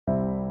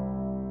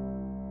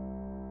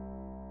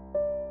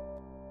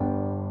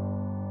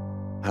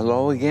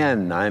Hello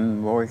again. I'm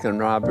Morgan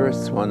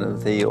Roberts, one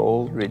of the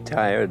old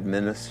retired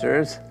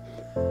ministers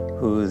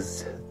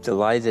whose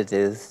delight it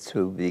is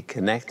to be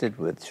connected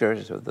with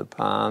Church of the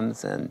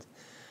Palms and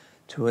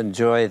to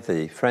enjoy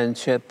the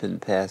friendship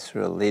and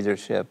pastoral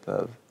leadership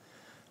of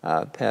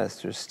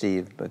Pastor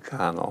Steve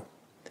McConnell.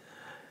 I'm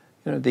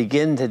going to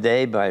begin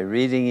today by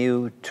reading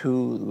you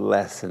 2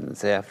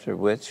 lessons, after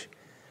which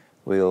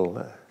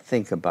we'll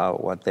think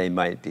about what they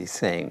might be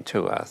saying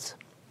to us.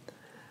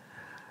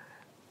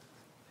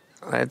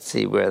 Let's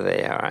see where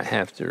they are. I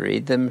have to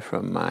read them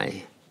from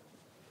my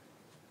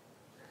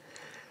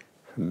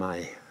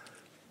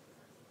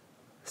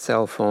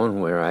cell phone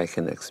where I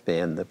can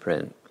expand the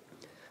print.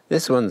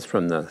 This one's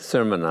from the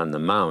Sermon on the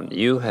Mount.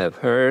 You have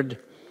heard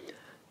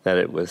that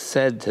it was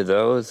said to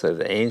those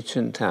of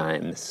ancient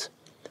times,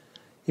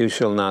 "You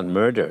shall not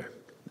murder,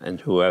 and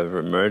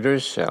whoever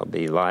murders shall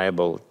be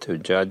liable to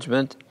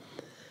judgment.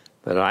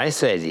 But I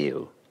say to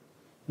you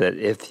that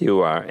if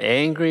you are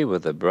angry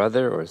with a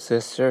brother or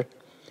sister,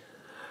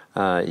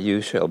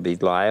 you shall be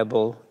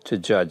liable to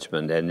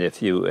judgment. And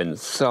if you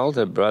insult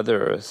a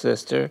brother or a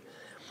sister,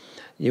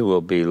 you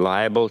will be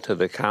liable to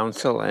the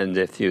council. And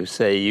if you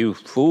say, 'You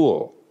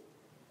fool,'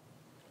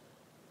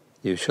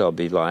 you shall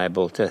be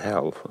liable to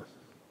hell."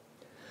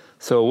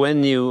 So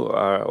when you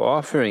are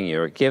offering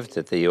your gift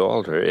at the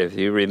altar, if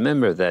you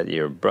remember that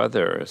your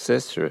brother or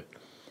sister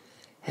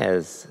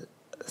has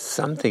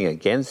something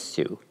against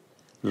you,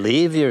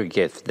 leave your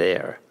gift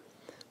there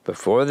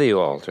before the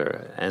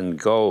altar and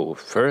go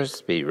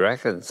first be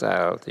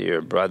reconciled to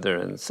your brother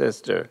and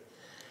sister,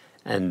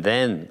 and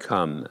then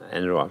come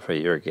and offer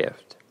your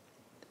gift.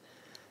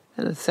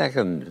 And a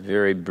second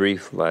very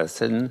brief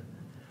lesson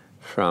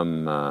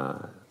from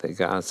the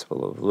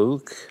Gospel of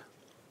Luke,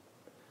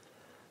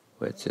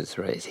 which is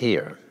right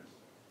here.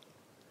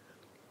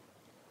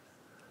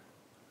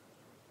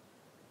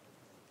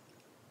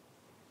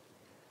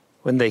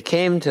 When they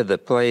came to the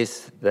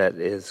place that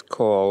is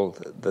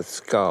called the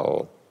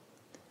Skull,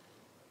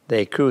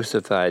 they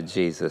crucified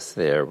Jesus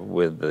there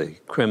with the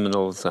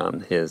criminals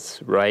on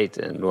his right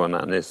and one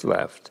on his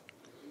left.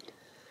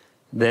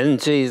 Then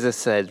Jesus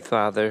said,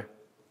 "Father,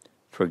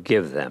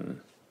 forgive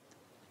them,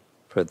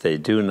 for they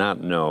do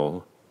not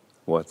know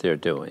what they're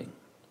doing."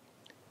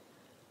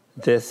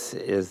 This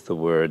is the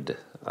word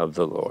of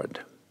the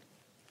Lord.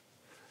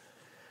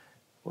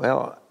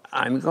 Well,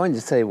 I'm going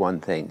to say one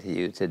thing to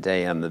you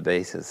today on the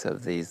basis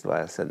of these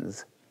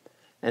lessons,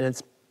 and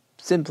it's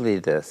simply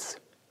this.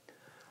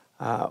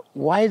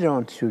 Why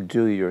don't you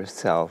do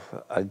yourself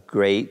a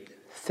great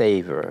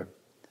favor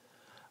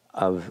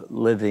of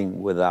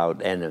living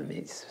without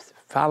enemies?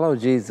 Follow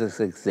Jesus'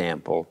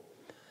 example.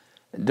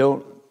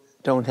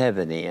 Don't have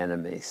any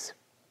enemies.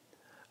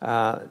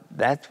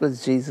 That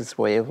was Jesus'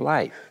 way of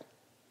life.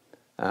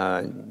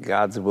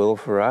 God's will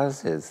for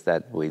us is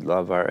that we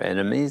love our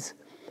enemies,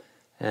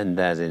 and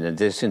that in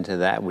addition to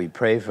that, we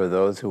pray for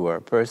those who are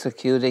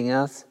persecuting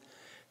us.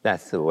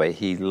 That's the way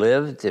he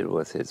lived. It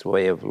was his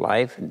way of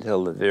life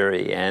until the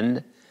very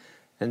end.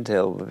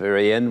 Until the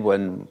very end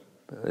when,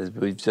 as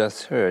we've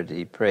just heard,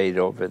 he prayed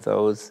over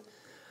those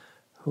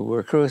who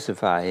were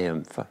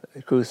crucifying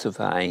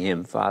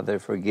him, "Father,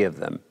 forgive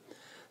them.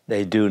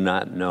 They do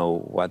not know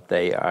what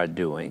they are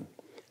doing."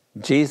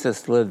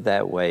 Jesus lived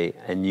that way,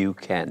 and you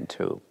can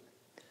too.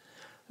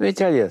 Let me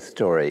tell you a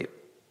story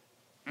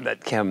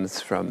that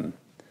comes from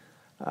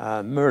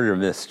a murder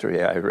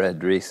mystery I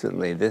read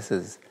recently.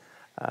 There's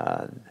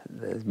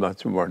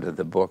much more to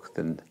the book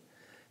than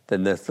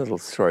this little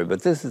story,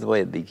 but this is the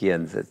way it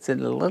begins. It's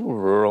in a little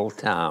rural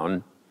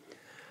town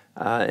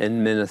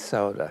in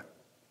Minnesota.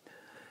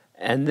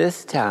 And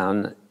this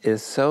town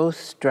is so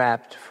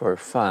strapped for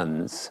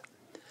funds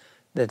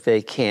that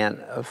they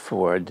can't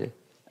afford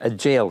a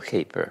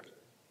jailkeeper.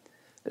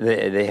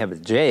 They have a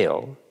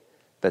jail,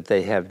 but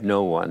they have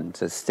no one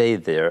to stay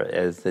there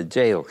as the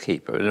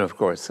jailkeeper. And of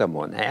course,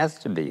 someone has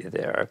to be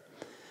there.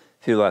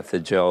 If you left the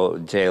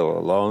jail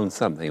alone,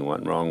 something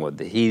went wrong with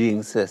the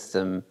heating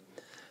system,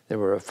 there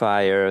were a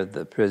fire,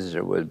 the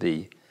prisoner would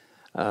be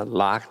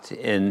locked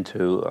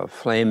into a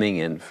flaming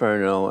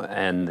inferno,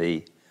 and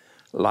the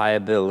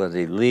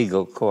liability,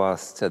 legal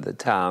costs to the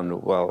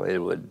town, well, it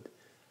would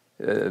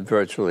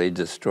virtually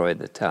destroy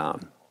the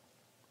town.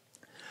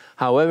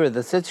 However,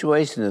 the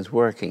situation is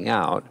working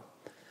out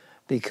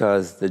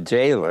because the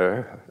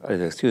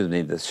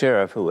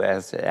sheriff who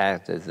has to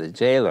act as the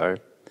jailer,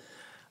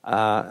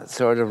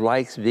 sort of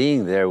likes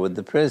being there with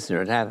the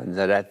prisoner. It happens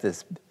that at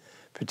this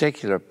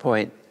particular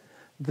point,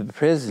 the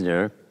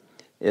prisoner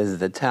is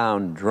the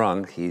town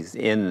drunk. He's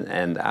in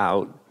and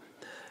out.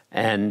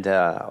 And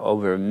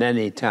over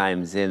many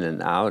times in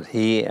and out,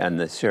 he and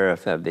the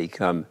sheriff have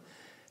become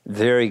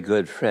very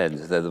good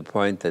friends to the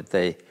point that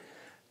they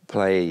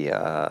play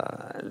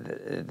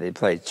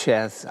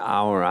chess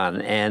hour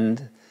on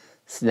end.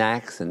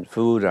 Snacks and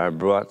food are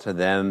brought to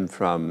them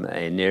from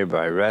a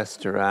nearby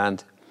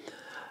restaurant.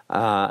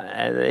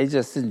 And they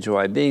just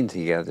enjoy being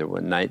together.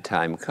 When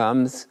nighttime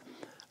comes,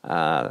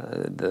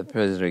 the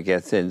prisoner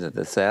gets into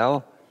the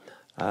cell,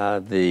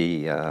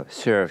 the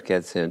sheriff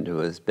gets into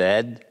his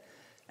bed,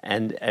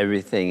 and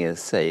everything is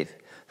safe.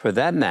 For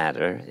that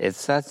matter, it's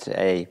such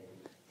a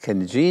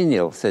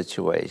congenial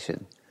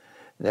situation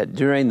that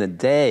during the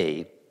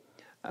day,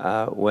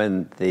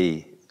 when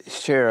the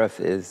sheriff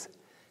is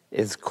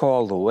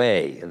called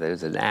away,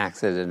 there's an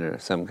accident or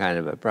some kind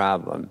of a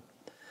problem,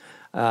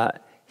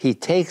 he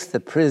takes the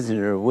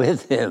prisoner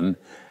with him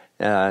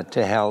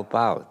to help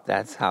out.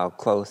 That's how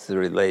close the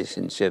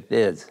relationship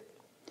is.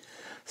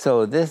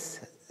 So this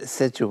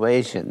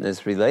situation,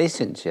 this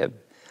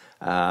relationship,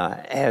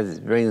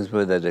 brings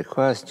with it a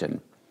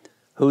question: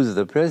 who's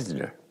the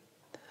prisoner?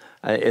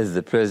 Is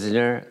the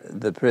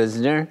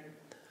prisoner,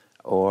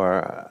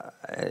 or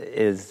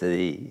is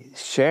the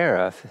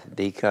sheriff,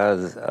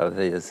 because of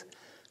his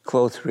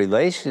close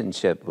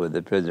relationship with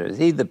the prisoner, is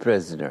he the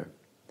prisoner?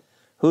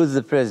 Who's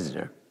the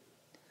prisoner?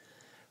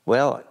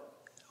 Well,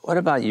 what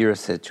about your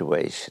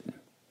situation?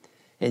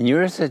 In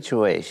your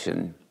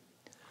situation,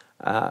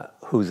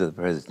 who's the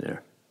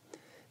prisoner?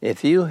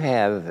 If you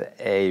have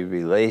a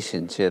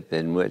relationship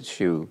in which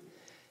you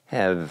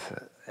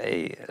have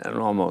an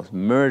almost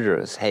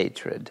murderous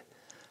hatred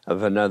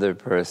of another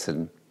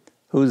person,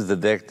 who's the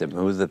victim?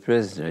 Who's the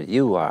prisoner?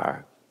 You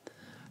are.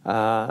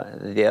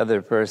 The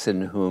other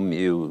person whom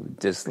you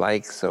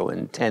dislike so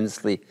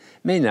intensely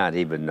may not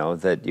even know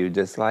that you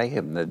dislike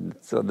him.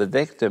 So the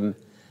victim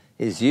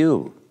is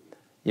you.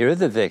 You're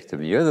the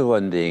victim. You're the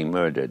one being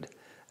murdered,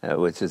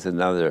 which is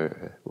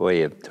another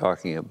way of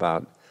talking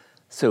about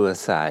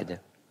suicide.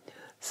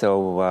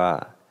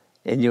 So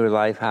in your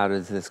life, how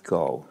does this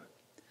go?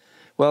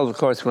 Well, of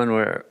course, when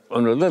we're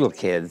little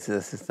kids,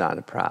 this is not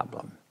a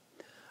problem.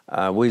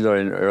 We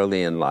learn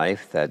early in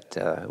life that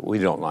we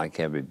don't like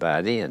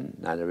everybody, and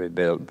not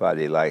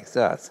everybody likes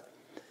us.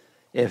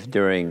 If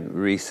during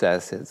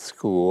recess at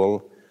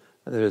school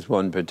there's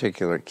one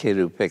particular kid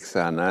who picks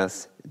on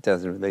us, it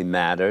doesn't really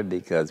matter,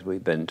 because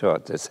we've been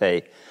taught to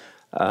say,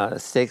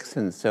 sticks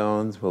and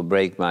stones will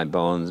break my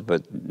bones,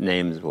 but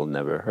names will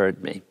never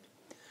hurt me.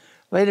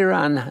 Later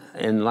on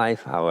in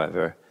life,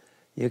 however,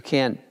 you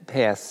can't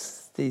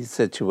pass these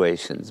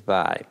situations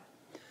by,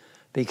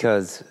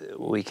 because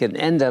we can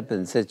end up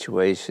in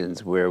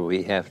situations where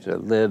we have to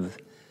live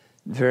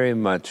very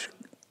much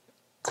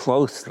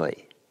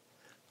closely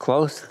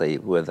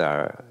with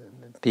our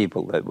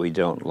people that we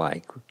don't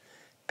like,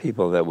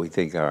 people that we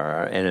think are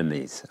our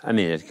enemies. I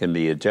mean, it can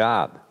be a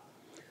job.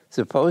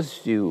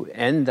 Suppose you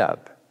end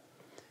up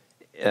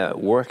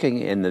working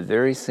in the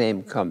very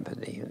same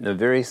company, in the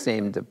very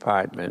same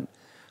department,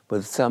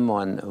 with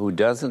someone who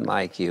doesn't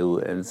like you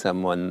and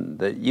someone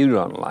that you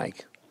don't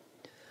like.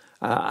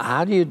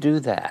 How do you do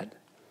that?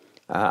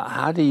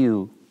 How do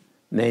you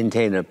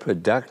maintain a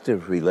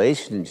productive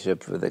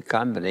relationship with the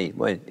company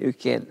when you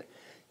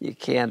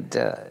can't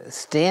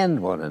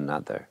stand one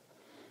another?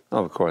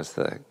 Well, of course,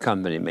 the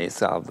company may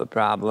solve the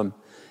problem.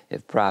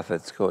 If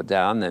profits go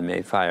down, they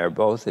may fire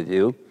both of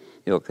you.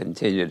 You'll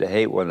continue to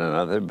hate one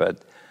another,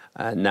 but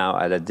now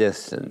at a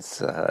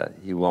distance,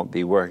 you won't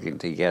be working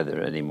together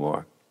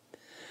anymore.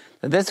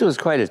 And this was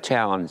quite a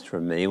challenge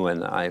for me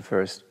when I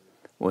first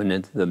went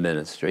into the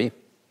ministry.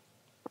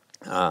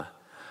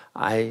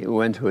 I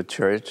went to a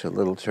church, a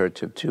little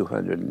church of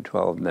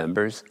 212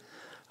 members.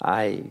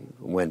 I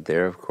went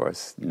there, of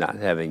course, not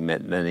having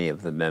met many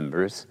of the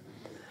members.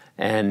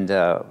 And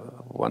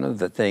one of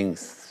the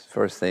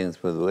first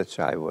things with which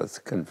I was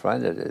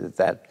confronted is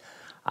that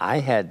I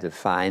had to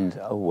find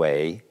a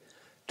way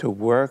to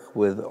work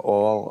with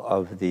all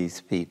of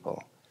these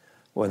people,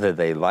 whether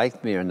they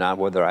liked me or not,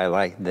 whether I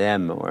liked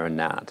them or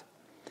not.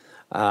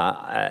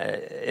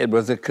 It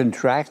was a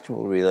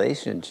contractual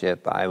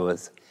relationship. I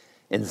was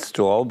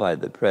installed by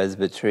the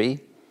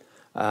presbytery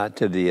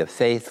to be a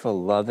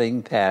faithful,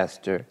 loving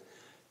pastor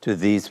to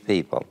these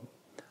people.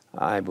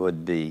 I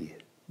would be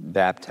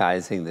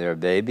baptizing their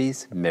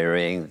babies,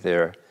 marrying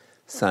their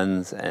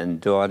sons and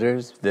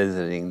daughters,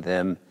 visiting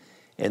them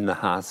in the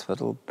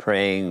hospital,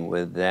 praying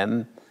with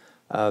them,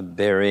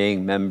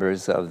 burying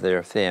members of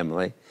their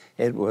family.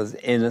 It was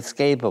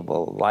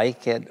inescapable.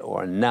 Like it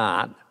or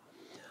not,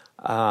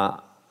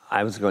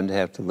 I was going to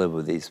have to live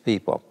with these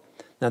people.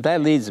 Now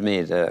that leads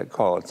me to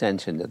call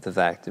attention to the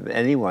fact that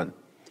anyone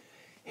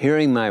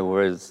hearing my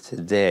words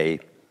today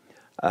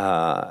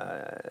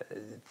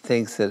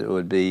thinks that it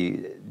would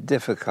be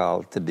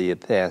difficult to be a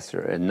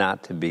pastor and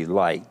not to be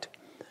liked,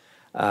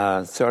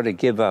 sort of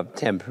give up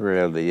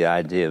temporarily the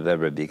idea of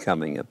ever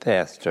becoming a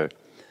pastor.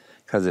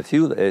 Because if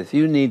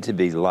you need to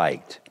be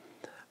liked,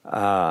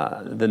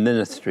 the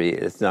ministry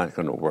is not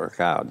going to work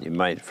out. You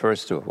might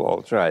first of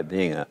all try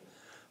being a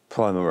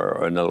plumber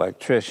or an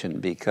electrician,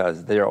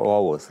 because they're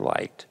always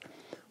liked.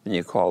 When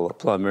you call the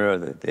plumber or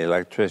the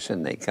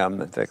electrician, they come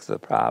and fix the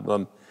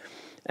problem,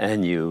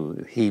 and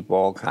you heap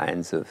all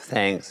kinds of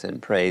thanks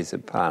and praise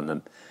upon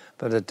them.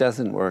 But it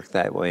doesn't work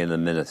that way in the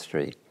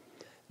ministry.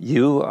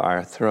 You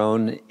are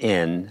thrown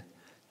in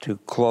to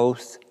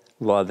close,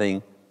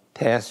 loving,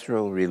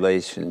 pastoral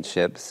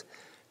relationships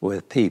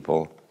with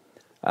people.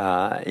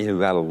 You've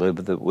got to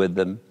live with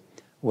them,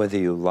 whether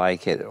you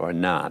like it or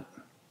not.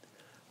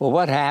 Well,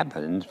 what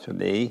happened to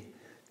me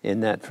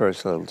in that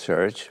first little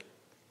church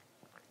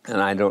And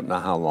I don't know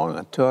how long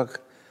it took.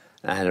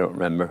 I don't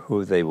remember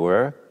who they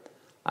were.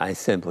 I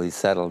simply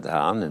settled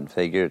down and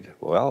figured,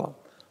 well,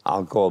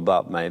 I'll go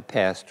about my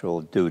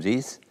pastoral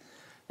duties.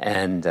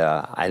 And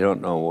I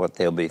don't know what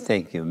they'll be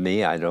thinking of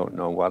me. I don't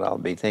know what I'll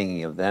be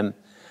thinking of them.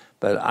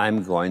 But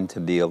I'm going to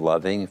be a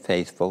loving,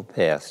 faithful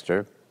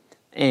pastor.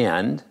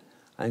 And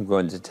I'm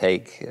going to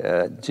take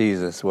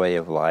Jesus' way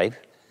of life.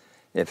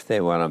 If they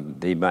want to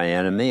be my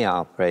enemy,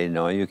 I'll pray,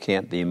 no, you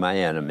can't be my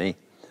enemy.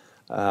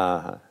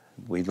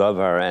 We love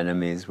our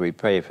enemies, we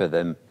pray for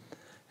them,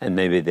 and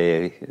maybe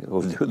they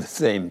will do the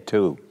same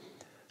too.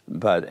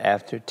 But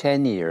after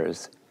 10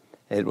 years,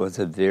 it was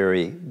a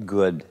very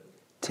good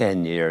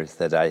 10 years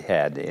that I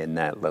had in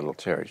that little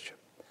church.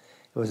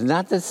 It was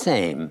not the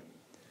same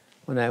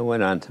when I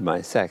went on to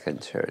my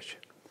second church.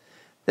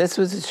 This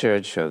was a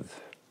church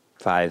of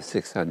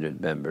 500-600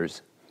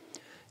 members,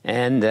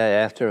 and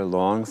after a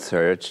long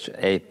search,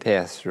 a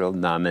pastoral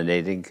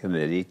nominating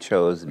committee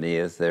chose me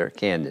as their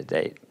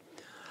candidate.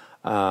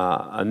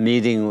 A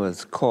meeting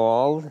was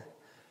called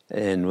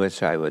in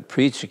which I would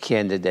preach a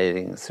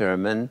candidating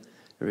sermon,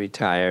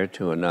 retire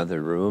to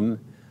another room.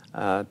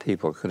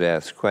 People could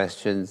ask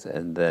questions,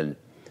 and then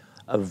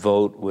a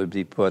vote would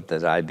be put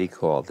that I be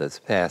called as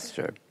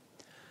pastor.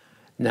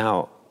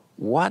 Now,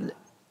 what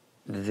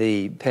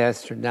the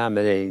pastor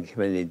nominating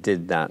committee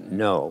did not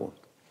know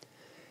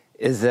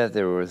is that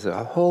there was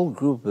a whole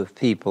group of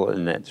people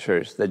in that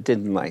church that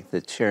didn't like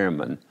the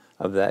chairman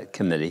of that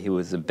committee. He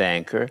was a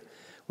banker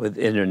with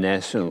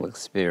international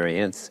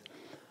experience,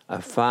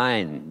 a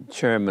fine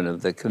chairman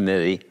of the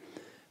committee,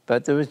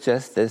 but there was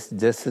just this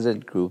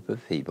dissident group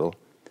of people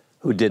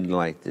who didn't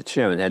like the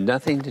chairman. It had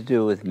nothing to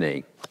do with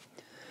me.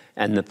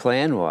 And the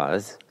plan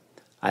was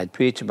I'd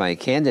preach my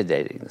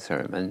candidating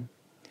sermon,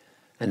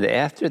 and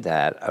after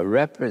that, a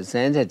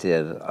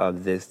representative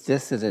of this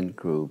dissident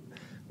group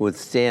would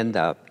stand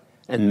up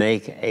and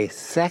make a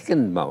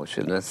second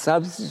motion, a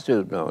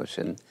substitute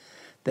motion,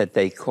 that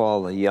they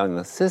call a young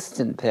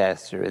assistant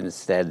pastor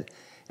instead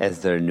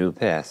as their new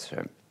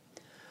pastor.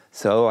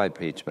 So I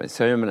preached my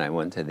sermon, I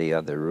went to the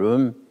other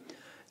room,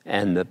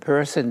 and the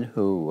person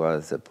who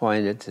was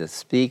appointed to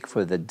speak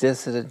for the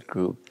dissident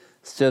group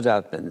stood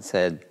up and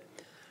said,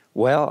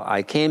 well,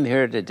 I came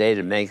here today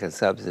to make a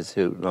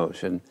substitute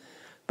motion,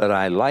 but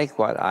I like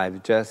what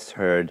I've just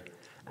heard,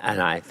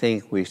 and I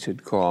think we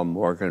should call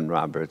Morgan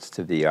Roberts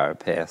to be our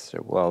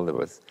pastor. Well, there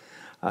was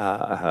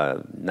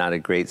not a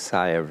great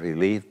sigh of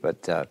relief,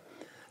 but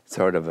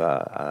sort of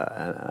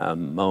a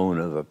moan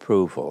of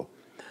approval.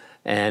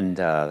 And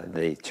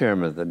the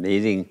chairman of the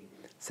meeting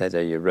said,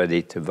 are you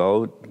ready to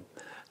vote?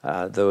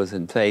 Those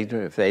in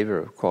favor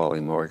of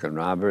calling Morgan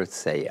Roberts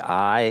say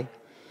aye.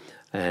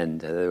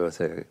 And there was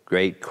a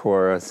great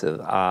chorus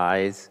of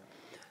ayes.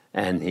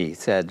 And he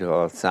said,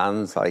 well, it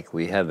sounds like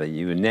we have a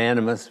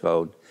unanimous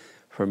vote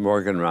for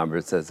Morgan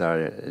Roberts as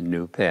our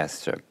new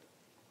pastor.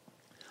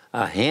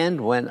 A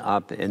hand went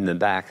up in the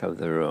back of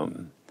the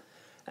room,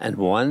 and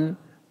one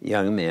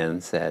young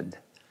man said,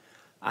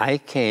 I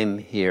came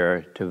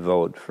here to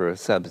vote for a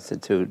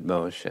substitute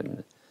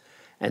motion,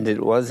 and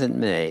it wasn't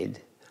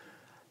made,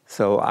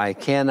 so I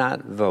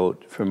cannot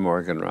vote for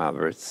Morgan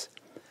Roberts,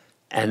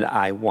 and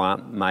I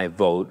want my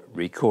vote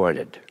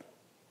recorded.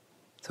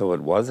 So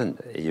it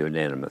wasn't a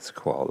unanimous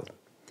call.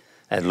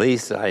 At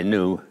least I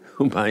knew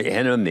who my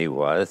enemy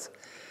was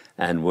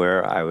and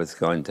where I was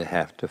going to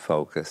have to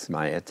focus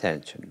my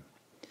attention.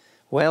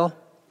 Well,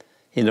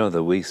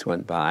 the weeks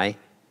went by,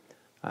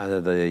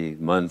 the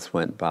months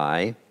went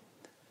by.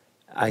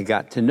 I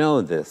got to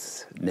know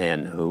this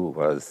man who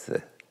was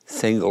the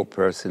single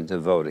person to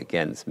vote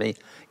against me,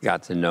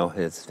 got to know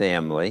his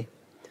family,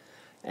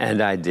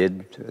 and I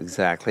did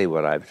exactly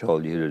what I've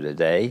told you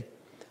today.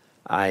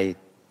 I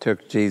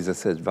took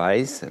Jesus'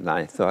 advice, and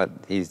I thought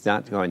he's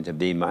not going to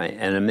be my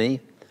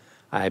enemy.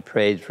 I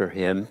prayed for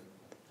him,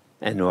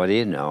 and what do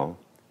you know?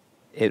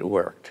 It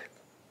worked.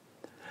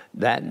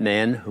 That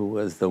man who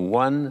was the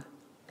one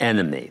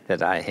enemy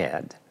that I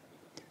had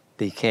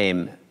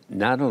became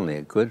not only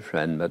a good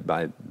friend, but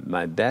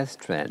my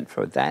best friend.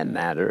 For that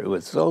matter, it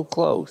was so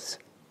close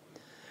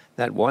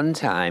that one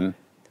time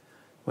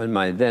when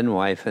my then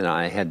wife and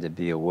I had to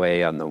be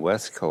away on the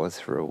West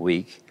Coast for a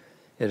week,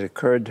 it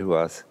occurred to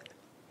us,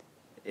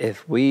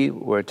 if we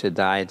were to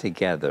die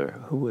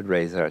together, who would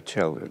raise our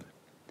children?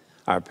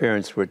 Our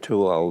parents were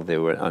too old, they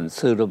were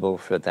unsuitable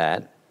for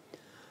that.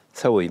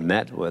 So we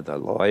met with a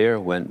lawyer,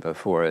 went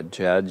before a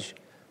judge,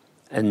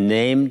 and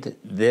named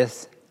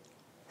this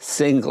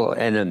single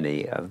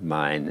enemy of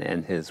mine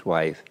and his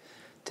wife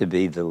to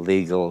be the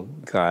legal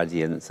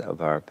guardians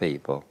of our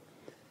people.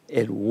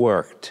 It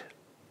worked.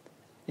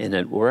 And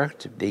it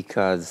worked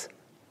because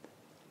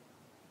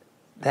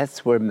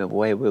that's where the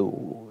way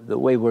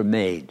we're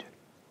made.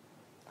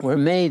 We're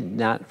made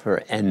not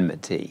for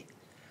enmity.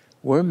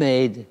 We're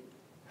made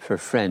for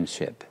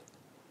friendship.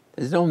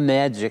 There's no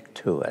magic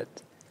to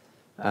it.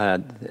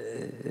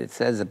 It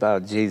says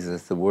about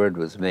Jesus, the Word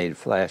was made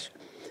flesh.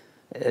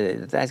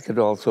 That could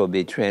also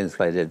be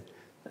translated,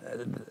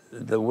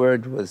 the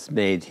Word was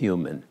made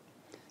human.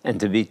 And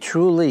to be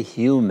truly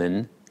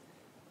human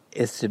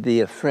is to be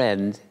a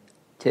friend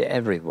to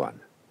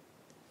everyone.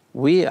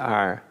 We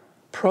are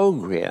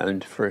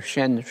programmed for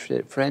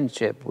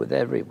friendship with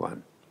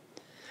everyone.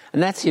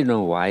 And that's,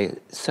 why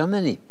so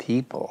many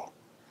people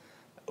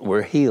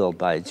were healed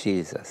by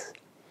Jesus.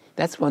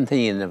 That's one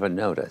thing you never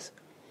notice.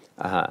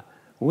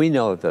 We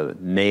know the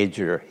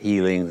major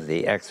healings,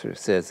 the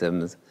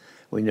exorcisms.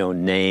 We know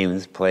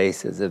names,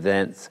 places,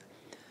 events.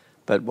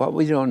 But what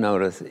we don't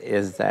notice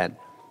is that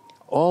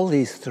all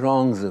these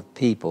throngs of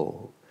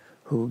people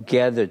who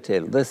gathered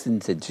to listen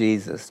to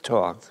Jesus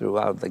talk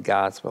throughout the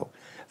gospel,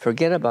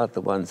 forget about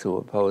the ones who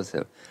opposed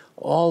him,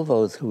 all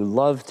those who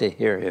loved to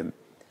hear him,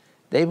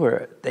 they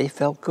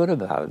felt good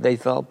about it. They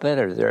felt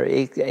better. Their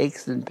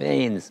aches and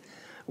pains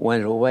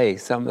went away.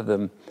 Some of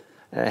them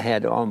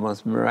had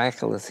almost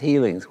miraculous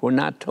healings. We're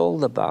not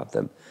told about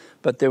them,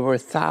 but there were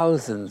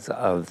thousands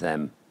of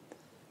them.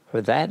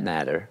 For that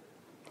matter,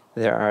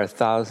 there are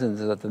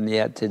thousands of them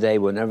yet today.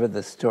 Whenever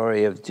the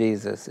story of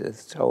Jesus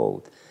is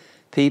told,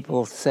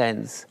 people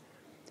sense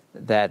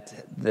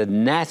that the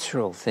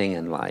natural thing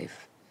in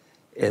life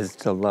is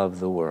to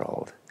love the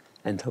world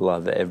and to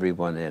love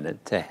everyone in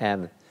it, to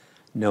have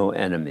no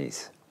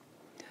enemies.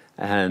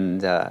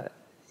 And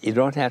you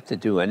don't have to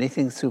do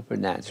anything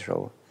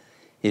supernatural.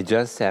 You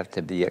just have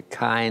to be a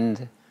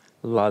kind,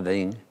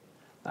 loving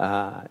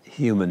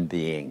human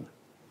being.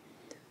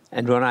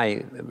 And when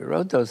I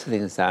wrote those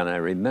things down, I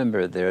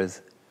remember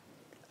there's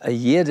a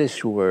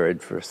Yiddish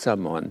word for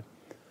someone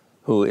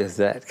who is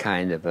that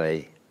kind of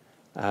a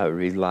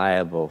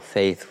reliable,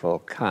 faithful,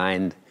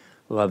 kind,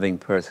 loving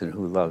person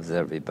who loves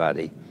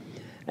everybody.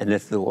 And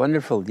it's the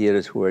wonderful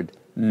Yiddish word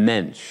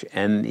mensch,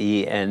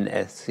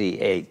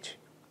 M-E-N-S-C-H.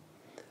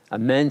 A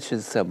mensch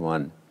is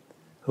someone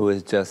who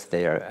is just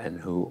there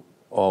and who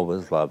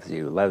always loves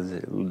you,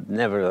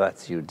 never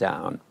lets you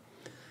down.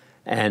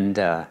 And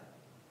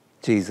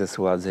Jesus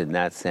was, in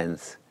that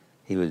sense,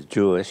 he was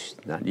Jewish,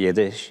 not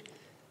Yiddish,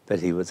 but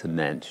he was a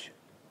mensch.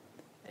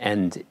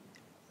 And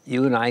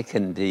you and I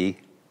can be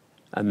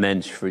a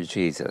mensch for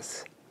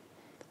Jesus.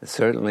 It's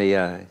certainly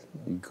a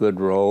good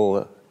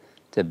role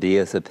to be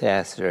as a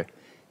pastor.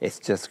 It's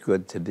just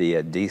good to be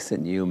a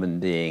decent human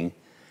being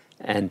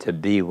and to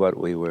be what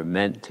we were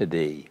meant to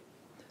be,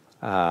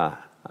 a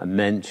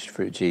mensch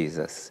for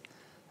Jesus,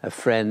 a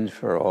friend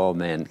for all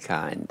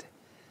mankind.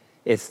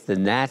 It's the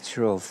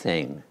natural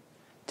thing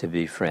to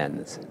be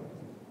friends.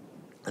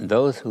 And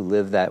those who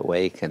live that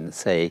way can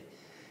say,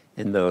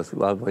 in those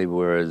lovely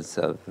words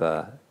of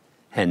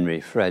Henry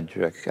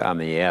Frederick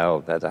Amiel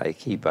that I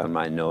keep on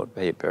my note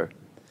paper,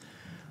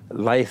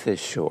 life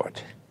is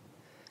short,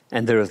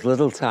 and there is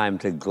little time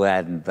to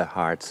gladden the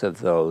hearts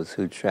of those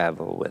who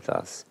travel with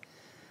us.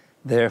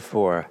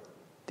 Therefore,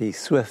 be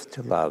swift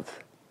to love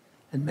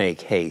and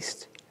make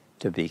haste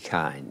to be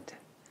kind.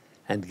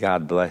 And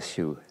God bless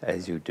you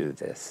as you do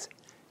this.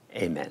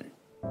 Amen.